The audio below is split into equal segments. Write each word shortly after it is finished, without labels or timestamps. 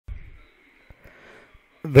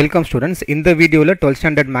Welcome students. In the video la 12th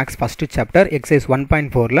standard maths first chapter exercise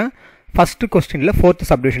 1.4 la first question la fourth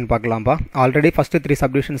subdivision பார்க்கலாம் பா. Already first 3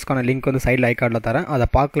 subdivisions கான link வந்து side like cardல தரேன். அத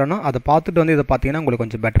பார்க்கலனா அத பார்த்துட்டு வந்து இத பாத்தீங்கன்னா உங்களுக்கு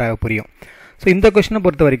கொஞ்சம் பெட்டரா புரியும். So இந்த क्वेश्चனை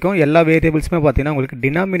பொறுத்த வரைக்கும் எல்லா வேரியபிள்ஸ்மே பாத்தீங்கன்னா உங்களுக்கு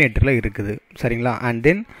டினாமினேட்டர்ல இருக்குது. சரிங்களா? And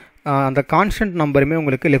then அந்த கான்ஸ்டன்ட் நம்பருமே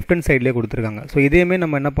உங்களுக்கு லெஃப்ட் ஹேண்ட் சைட்லயே கொடுத்திருக்காங்க. ஸோ இதையுமே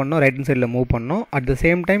நம்ம என்ன பண்ணோம், ரைட் ஹேண்ட் சைடில் மூவ் பண்ணோம். அட் த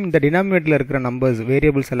சேம் டைம் இந்த டினாமினேட்டரில் இருக்கிற நம்பர்ஸ்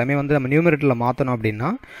வேரியபிள்ஸ் எல்லாமே வந்து நம்ம நியூமரேட்டரில் மாற்றணும் அப்படின்னா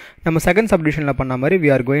நம்ம செகண்ட் சப்டிவிஷனில் பண்ண மாதிரி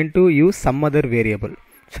we are going to use some other variable.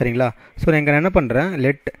 சரிங்களா? ஸோ நான் என்ன பண்ணுறேன்,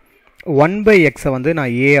 லெட் 1/x வந்து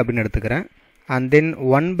நான் a அப்படின்னு எடுத்துக்கிறேன். அண்ட் தென்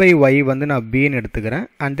 1/y வந்து நான் bன்னு எடுத்துக்கிறேன்.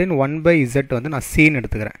 அண்ட் தென் 1/z வந்து நான் cன்னு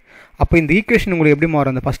எடுத்துக்கிறேன். அப்போ இந்த ஈக்குவேஷன் உங்களுக்கு எப்படி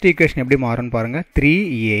மாறும், அந்த ஃபஸ்ட் ஈக்குவேஷன் எப்படி மாறும்னு பாருங்கள்.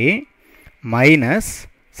 3a மைனஸ்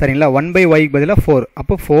சரிங்களா 1/y பதிலாக 4,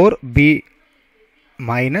 அப்போ 4b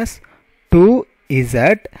மைனஸ் 2z.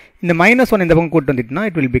 இந்த -1 இந்த பக்கம் கூட்டு வந்துட்டுனா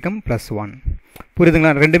இட் வில் பிகம் +1.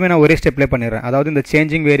 புரியுதுங்களா? ரெண்டுமே நான் ஒரே ஸ்டெப்லேயே பண்ணிடுறேன். அதாவது இந்த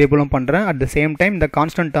சேஞ்சிங் வேரியபிளும் பண்ணுறேன், அட் த சேம் டைம் இந்த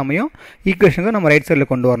கான்ஸ்டன்ட் டேர்மையும் ஈக்குவேஷனுக்கு நம்ம ரைட் சைடில்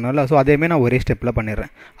கொண்டு வரணும்ல. ஸோ அதேமே நான் ஒரே ஸ்டெப்பில்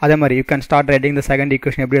பண்ணிடுறேன். அதே மாதிரி யூ கேன் ஸ்டார்ட் ரைட்டிங் இந்த செகண்ட்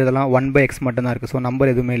ஈக்குவேஷன் எப்படி எழுதலாம், 1/x மட்டும்தான் இருக்குது. ஸோ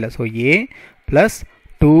நம்பர் எதுவுமே இல்லை. So a +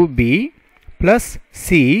 2b plus c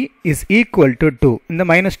is equal to 2. இந்த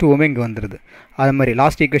 -2 இங்கே வந்துடுது. அது மாதிரி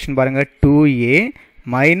லாஸ்ட் ஈக்குவேஷன் பாருங்கள், 2a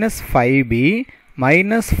minus 5b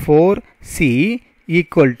minus 4c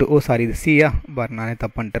equal to, இது c பாரு நானே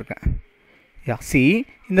தப்பு பண்ணிட்டு இருக்கேன். c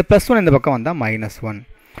இந்த +1 இந்த பக்கம் வந்தால் -1.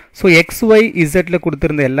 ஸோ xy zல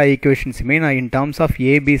கொடுத்துருந்த எல்லா ஈக்குவேஷன்ஸுமே நான் இன் டர்ம்ஸ் ஆஃப்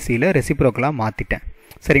abcயில் ரெசிப்ரோக்கலாக மாற்றிட்டேன்.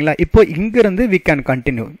 சரிங்களா? இப்போ இங்கிருந்து we can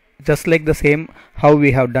continue just like the same how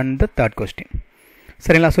we have done the third question.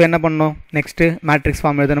 சரிங்களா? ஸோ என்ன பண்ணணும், next matrix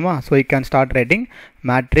form எழுதணுமா. So you can start writing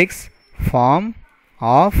matrix form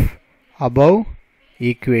of above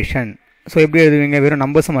equation. So எப்படி எழுதுவீங்க, வெறும்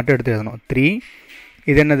நம்பர்ஸை மட்டும் எடுத்து எழுதணும். 3,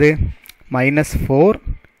 இது என்னது -4,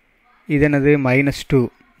 இது என்னது -2.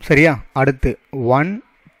 சரியா? அடுத்து 1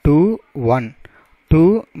 2 1 2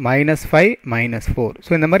 -5 -4.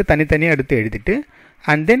 ஸோ இந்த மாதிரி தனித்தனியாக எடுத்து எழுதிட்டு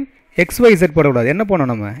அண்ட் தென் XYZ போடக்கூடாது. என்ன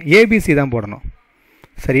போடணும், நம்ம ABC தான் போடணும்.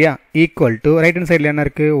 சரியா? ஈக்குவல் டு ரைட் ஹேண்ட் சைடில் என்ன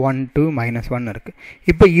இருக்குது, 1 2 -1 இருக்குது.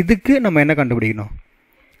 இப்போ இதுக்கு நம்ம என்ன கண்டுபிடிக்கணும்,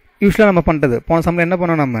 யூஸ்வலாக நம்ம பண்ணுறது போன சமயம் என்ன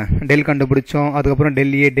பண்ணோம், நம்ம டெல் கண்டுபிடிச்சோம், அதுக்கப்புறம்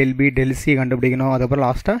டெல் ஏ டெல் பி டெல் சி கண்டுபிடிக்கணும், அதுக்கப்புறம்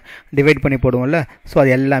லாஸ்ட்டாக டிவைட் பண்ணி போடுவோம்ல. ஸோ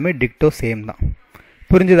அது எல்லாமே டிக்டோ சேம் தான்.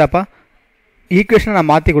 புரிஞ்சுதாப்பா? ஈக்குவேஷனை நான்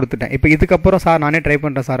மாற்றி கொடுத்துட்டேன். இப்போ இதுக்கப்புறம் சார் நானே ட்ரை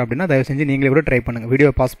பண்ணுறேன் சார் அப்படின்னா தயவு செஞ்சு நீங்களே கூட ட்ரை பண்ணுங்கள்,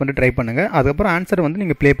 வீடியோ பாஸ் பண்ணிட்டு ட்ரை பண்ணுங்கள். அதுக்கப்புறம் ஆன்சர் வந்து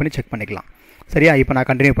நீங்கள் ப்ளே பண்ணி செக் பண்ணிக்கலாம். சரியா? இப்போ நான்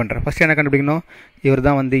கண்டினியூ பண்ணுறேன். ஃபஸ்ட்டு என்ன கண்டுபிடிக்கணும், இவர்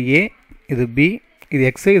தான் வந்து ஏ, இது பி, இது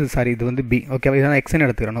எக்ஸு, இது வந்து பி. ஓகேவா? இதான் எக்ஸ்ன்னு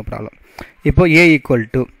எடுத்துக்கிறேன், நோ ப்ராப்ளம். இப்போ ஏ ஈக்குவல்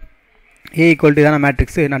டு இதான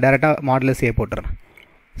மேட்ரிக்ஸு, நான் டேரெக்டாக மாடலஸ் ஏ போட்டுறேன்.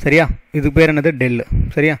 சரியா? இதுக்கு பேர் என்னது, டெல்லு.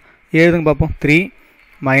 சரியா? எழுதுங்க பார்ப்போம். 3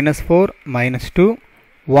 -4 -2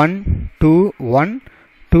 1 2 1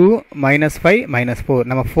 2 -5 -4.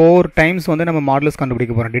 நம்ம 4 டைம்ஸ் வந்து நம்ம மாடலஸ்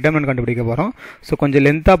கண்டுபிடிக்க போகிறோம், டிட்டர்மினன்ட் கண்டுபிடிக்க போகிறோம். ஸோ கொஞ்சம்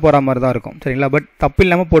லென்த்தாக போகிற மாதிரி தான் இருக்கும். சரிங்களா? பட் தப்பு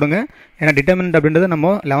இல்லாமல் போடுங்க. ஏன்னா டிட்டர்மினன்ட் அப்படின்றது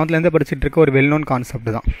நம்ம 11th படிச்சுட்டு இருக்க ஒரு வெல் நோன் கான்செப்ட்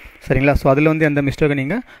தான். சரிங்களா? ஸோ அதில் வந்து எந்த மிஸ்டேக்கை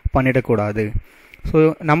நீங்கள் பண்ணிடக்கூடாது. ஸோ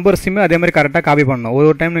நம்பர்ஸுமே அதே மாதிரி கரெக்டாக காப்பி பண்ணணும்.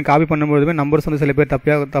 ஒரு டைம் நீங்கள் காப்பி பண்ணும்போதுமே நம்பர்ஸ் வந்து சில பேர்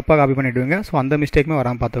தப்பாக காப்பி பண்ணிவிடுவீங்க. ஸோ அந்த மிஸ்டேக்குமே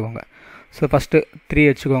வராமல் பார்த்துக்கோங்க. ஸோ ஃபஸ்ட்டு 3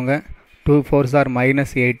 வச்சுக்கோங்க. 2 4s are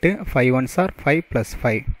 -8, 5 1s are 5 +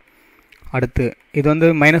 5. அடுத்து இது வந்து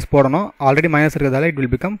மைனஸ் போடணும், ஆல்ரெடி மைனஸ் இருக்கிறதால it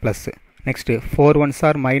will become plus. Next 4 1s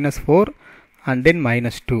are -4 and then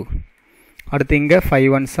 -2. அடுத்து இங்கே 5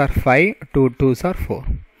 1s are 5 2 2s are 4.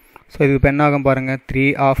 So இது இப்போ என்ன ஆகும் பாருங்கள், 3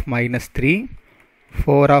 of -3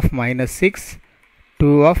 4 of -6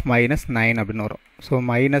 2 of -9 அப்படின்னு வரும். ஸோ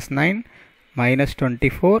 -9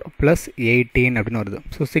 -24 + 18 அப்படின்னு வருது.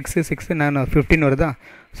 ஸோ 6 6 9 15 வருதா.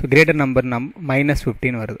 ஸோ கிரேட்டர் நம்பர்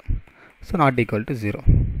 -15 வருது. So not equal to 0.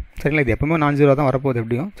 சரிங்களா? இது எப்பவுமே நான் 0 தான் வரப்போகுது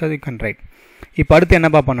எப்படியும். So you can write. இப்போ அடுத்து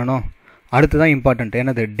என்னப்பா பண்ணணும், அடுத்து தான் இம்பார்ட்டன்ட்.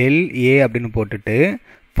 என்னது, டெல் ஏ அப்படின்னு போட்டுட்டு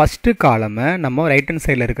ஃபஸ்ட்டு காலமை நம்ம ரைட் ஹேண்ட்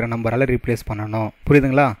சைடில் இருக்கிற நம்பரால் ரீப்ளேஸ் பண்ணணும்.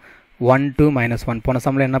 புரியுதுங்களா? 1 2 -1 போன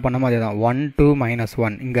சம்மில் என்ன பண்ணமோ அதே தான். 1 2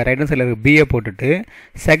 -1 இங்கே ரைட் ஹேண்ட் சைடில் இருக்க பிஏ போட்டுட்டு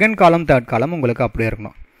செகண்ட் காலம் தேர்ட் காலம் உங்களுக்கு அப்படியே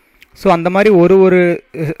இருக்கணும். ஸோ அந்த மாதிரி ஒரு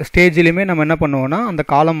ஸ்டேஜ்லையுமே நம்ம என்ன பண்ணுவோம்னா அந்த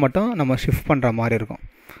காலம் மட்டும் நம்ம ஷிஃப்ட் பண்ணுற மாதிரி இருக்கும்.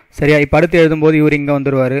 சரியா? இப்போ அடுத்து எழுதும்போது இவர் இங்கே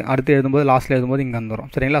வந்துடுவார், அடுத்து எழுதும்போது லாஸ்ட்டில் எழுதும்போது இங்கே வந்துடும்.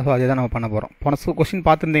 சரிங்களா? ஸோ அதே தான் நம்ம பண்ண போகிறோம். போன கொஸ்டின்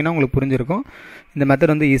பார்த்துருந்தீங்கன்னா உங்களுக்கு புரிஞ்சிருக்கும். இந்த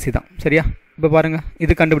மெத்தட் வந்து ஈஸி தான். சரியா? இப்போ பாருங்கள்,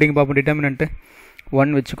 இது கண்டுபிடிங்க பார்ப்போம். டிட்டர்மினன்ட்டு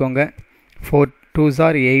 1 வச்சுக்கோங்க. 4 2s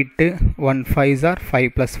are 8 1 5s are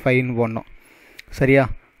 5 + 5 1. சரியா?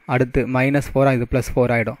 அடுத்து -4 இது +4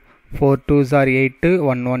 ஆகிடும். 4 2s are 8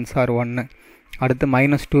 1 1s are 1. அடுத்து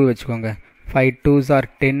 -2 வச்சுக்கோங்க. 5 2s are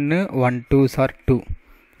 10 1 2s are 2.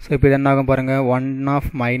 So இப்போ இது என்ன ஆகும் பாருங்கள், 1 of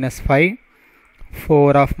 -5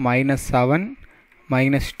 4 of -7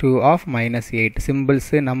 -2 of -8.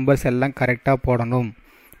 சிம்பிள்ஸு நம்பர்ஸ் எல்லாம் கரெக்டாக போடணும்.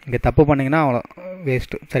 இங்கே தப்பு பண்ணிங்கன்னா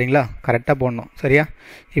வேஸ்ட்டு சரிங்களா, கரெக்டாக போடணும் சரியா.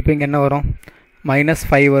 இப்போ இங்கே என்ன வரும்,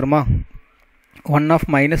 -5 வருமா, 1 ஆஃப்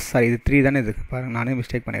மைனஸ் சாரி இது 3 தானே, இது பாருங்கள் நானே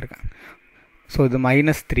மிஸ்டேக் பண்ணியிருக்கேன். ஸோ இது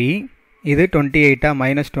 -3, இது 28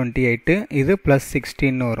 -28, இது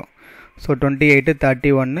 +16 வரும். ஸோ 28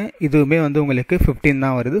 31 இதுவுமே வந்து உங்களுக்கு 15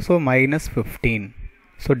 தான் வருது. ஸோ -15.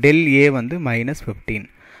 ஸோ டெல் ஏ வந்து -15.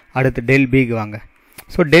 அடுத்து டெல் பிக்கு வாங்க.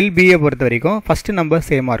 ஸோ டெல் பியை பொறுத்த வரைக்கும் ஃபஸ்ட்டு நம்பர்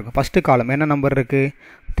சேமாக இருக்கும். ஃபஸ்ட்டு காலம் என்ன நம்பர் இருக்குது,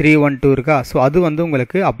 3 1 2 இருக்கா. ஸோ அது வந்து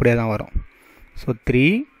உங்களுக்கு அப்படியே தான் வரும். ஸோ 3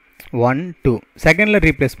 1 2 செகண்டில்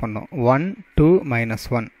ரீப்ளேஸ் பண்ணோம், 1 2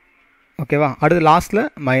 -1 ஓகேவா. அடுத்து லாஸ்ட்டில்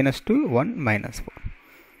 -2 1 -4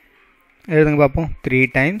 எழுதுங்க பார்ப்போம். 3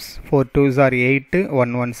 times 4 2s are 8,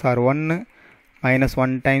 1 1s are 1,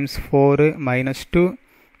 -1 times 4 -2,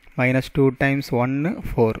 -2 times 1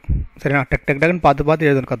 4 சரியா. டக்குன்னு பார்த்து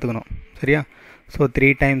எழுதணும் கற்றுக்கணும் சரியா. ஸோ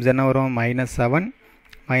 3 times என்ன வரும், -7,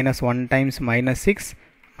 -1 times -6,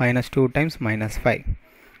 -2 times -5.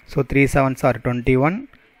 So 3 7s are 21,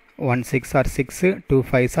 1 6 are 6, 2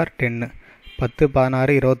 5s are 10, 10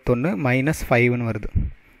 16 21 -5ன்னு வருது.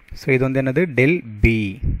 ஸோ இது வந்து என்னது, டெல் பி.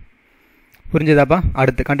 புரிஞ்சுதாப்பா.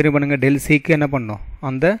 அடுத்து கண்டினியூ பண்ணுங்கள். டெல் சிக்கு என்ன பண்ணோம்,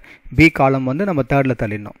 அந்த பி காலம் வந்து நம்ம தேர்டில்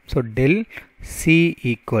தள்ளிடணும். So del C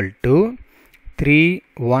equal to 3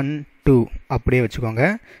 1 2 அப்படியே வச்சுக்கோங்க.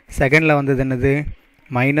 செகண்டில் வந்தது என்னது,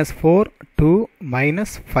 -4 2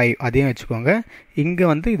 -5 அதையும் வச்சுக்கோங்க. இங்கே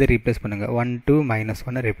வந்து இதை ரீப்ளேஸ் பண்ணுங்கள், 1 2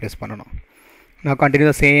 -1 ரீப்ளேஸ் பண்ணணும். நான் continue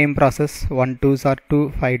the same process. 1 2s are 2,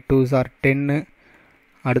 5 2s are 10,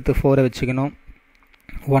 அடுத்து 4 வச்சுக்கணும்.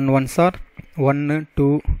 1 1s are 1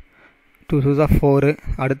 2 2 2s are 4,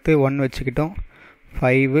 அடுத்து 1 வச்சுக்கிட்டோம்.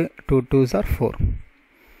 5 2 2s are 4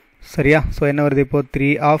 சரியா. ஸோ என்ன வருது இப்போது, 3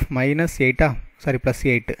 ஆஃப் -8 சாரி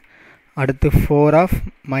 +8, அடுத்து 4 ஆஃப்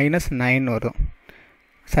 -9 வரும்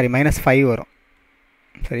சாரி -5 வரும்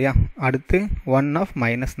சரியா. அடுத்து 1 ஆஃப்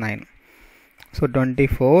 -9. ஸோ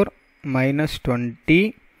 24 -20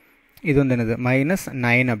 இது வந்து என்னது,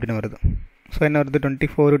 -9 அப்படின்னு வருது. ஸோ என்ன வருது,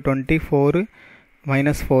 24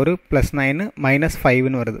 -4 +9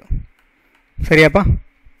 -5ன்னு வருது சரியாப்பா.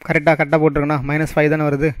 கரெக்டாக போட்டிருக்கேண்ணா, -5 தானே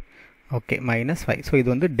வருது. ஓகே -5. ஸோ இது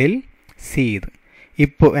வந்து டெல் சி. இது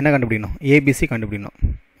இப்போது என்ன கண்டுபிடிக்கணும், ஏபிசி கண்டுபிடிக்கணும்.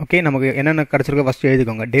 ஓகே, நமக்கு என்னென்ன கிடச்சிருக்கோ ஃபஸ்ட்டு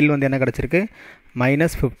எழுதிக்கோங்க. டெல் வந்து என்ன கிடச்சிருக்கு,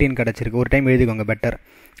 -15 கிடச்சிருக்கு. ஒரு டைம் எழுதிக்கோங்க பெட்டர்.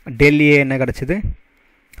 டெல் ஏ என்ன கிடச்சிது,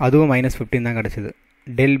 அதுவும் -15 தான் கிடச்சிது.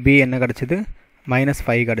 டெல் பி என்ன கிடச்சிது,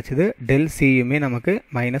 -5 கிடச்சிது. டெல் சியுமே நமக்கு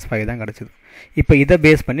 -5 தான் கிடச்சிது. இப்போ இதை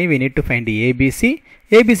பேஸ் பண்ணி we need to find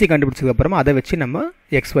ABC கண்டுபிடிச்சதுக்கப்புறமா அதை வச்சு நம்ம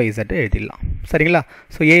XYZ எழுதிடலாம் சரிங்களா.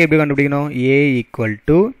 ஸோ ஏ எப்படி கண்டுபிடிக்கணும், ஏ equal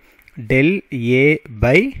to tell A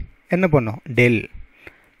by என்ன பண்ணோம், டெல்.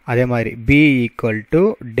 அதே மாதிரி B equal to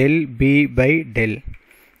tell B by del.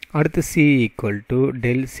 அடுத்து C equal to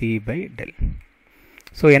tell C by del.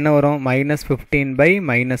 So என்ன வரும், -15 பை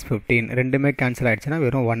 -15 ரெண்டுமே கேன்சல் ஆகிடுச்சுன்னா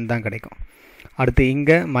வெறும் 1 தான் கிடைக்கும். அடுத்து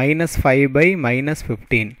இங்கே -5 பை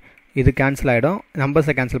 -15 இது கேன்சல் ஆகிடும்.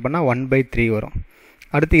 நம்பர்ஸை கேன்சல் பண்ணால் 1/3 வரும்.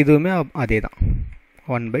 அடுத்து இதுவுமே அதே தான்,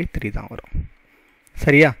 1/3 தான் வரும்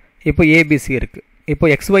சரியா. இப்போ ஏபிசி இருக்குது. இப்போ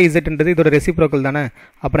XYZன்றது இதோட ரெசிப்ரோக்கல் தானே.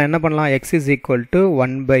 அப்புறம் என்ன பண்ணலாம், x is equal to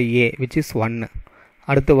 1/a which is 1.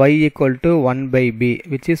 அடுத்து y equal to 1/b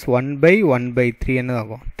which is 1/1/3 என்ன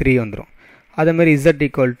ஆகும், 3 வந்துடும். அதேமாதிரி z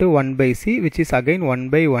equal to 1/c which is again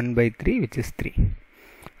 1/1/3 which is 3.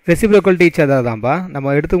 Reciprocal to each other தான்ப்பா.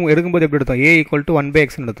 நம்ம எடுக்கும்போது எப்படி எடுத்தோம், a equal to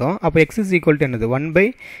 1/xன்னு எடுத்தோம். அப்போ x is equal to என்னது,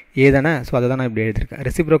 1/a தானே. ஸோ அதை தான் நான் இப்படி எழுதியிருக்கேன்,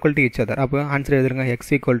 ரெசிப்ரோக்கல் டு ஈச் அதர். அப்போ answer எழுதுருங்க,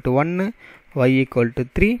 x equal to 1, y equal to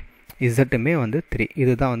 3, இசட்டுமே வந்து 3.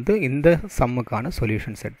 இதுதான் வந்து இந்த சம்முக்கான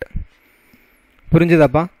சொல்யூஷன் செட்டு.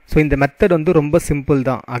 புரிஞ்சுதாப்பா. ஸோ இந்த மெத்தட் வந்து ரொம்ப சிம்பிள்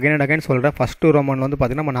தான். அகைன் அண்ட் அகைன் சொல்கிறேன், ஃபஸ்ட்டு ரோமனில் வந்து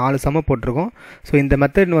பார்த்திங்கன்னா நம்ம 4 சம்ம போட்டிருக்கோம். ஸோ இந்த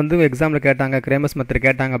மெத்தட் வந்து எக்ஸாமில் கேட்டாங்க, கிரேமஸ் மெத்தட்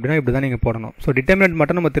கேட்டாங்க அப்படின்னா இப்படி தான் நீங்கள் போடணும். ஸோ டிட்டர்மினன்ட்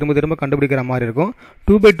மட்டும் நம்ம திரும்ப கண்டுபிடிக்கிற மாதிரி இருக்கும்.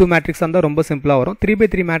 2/2 மேட்ரிக்ஸ் இருந்தால் ரொம்ப சிம்பிளாக வரும்.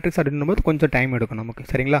 3/3 மேட்ரிக்ஸ் அப்படின்னும் போது கொஞ்சம் டைம் எடுக்கும்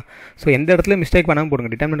நமக்கு சரிங்களா. ஸோ எந்த இடத்துல மிஸ்டேக் பண்ணாமல்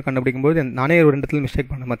போடுங்க. டிட்டர்மினன்ட் கண்டுபிடிக்கும் போது நானே ஒரு இடத்துல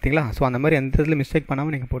மிஸ்டேக் பண்ண பார்த்தீங்களா. ஸோ அந்த மாதிரி எந்த இடத்துல மிஸ்டேக்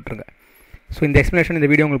பண்ணாமல் நீங்கள் போட்டுருங்க. ஸோ இந்த எக்ஸ்ப்ளனேஷன் இந்த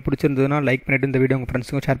வீடியோ உங்களுக்கு பிடிச்சிருந்ததுன்னா லைக் பண்ணிவிட்டு இந்த வீடியோ உங்கள்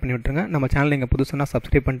ஃப்ரெண்ட்ஸுக்கும் ஷேர் பண்ணி விட்டுருங்க. நம்ம சேனல் நீங்கள் புதுசுனா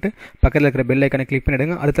சப்ஸ்கிரைப் பண்ணிட்டு பக்கத்தில் இருக்கிற பெல் ஐக்கனை கிளிக்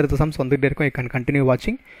பண்ணிவிடுங்க. அடுத்தடுத்த சம்ஸ் வந்துகிட்டே இருக்கும். யூ கேன் கண்டினியூ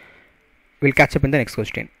வாட்சிங். Will catch up in the next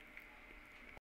question.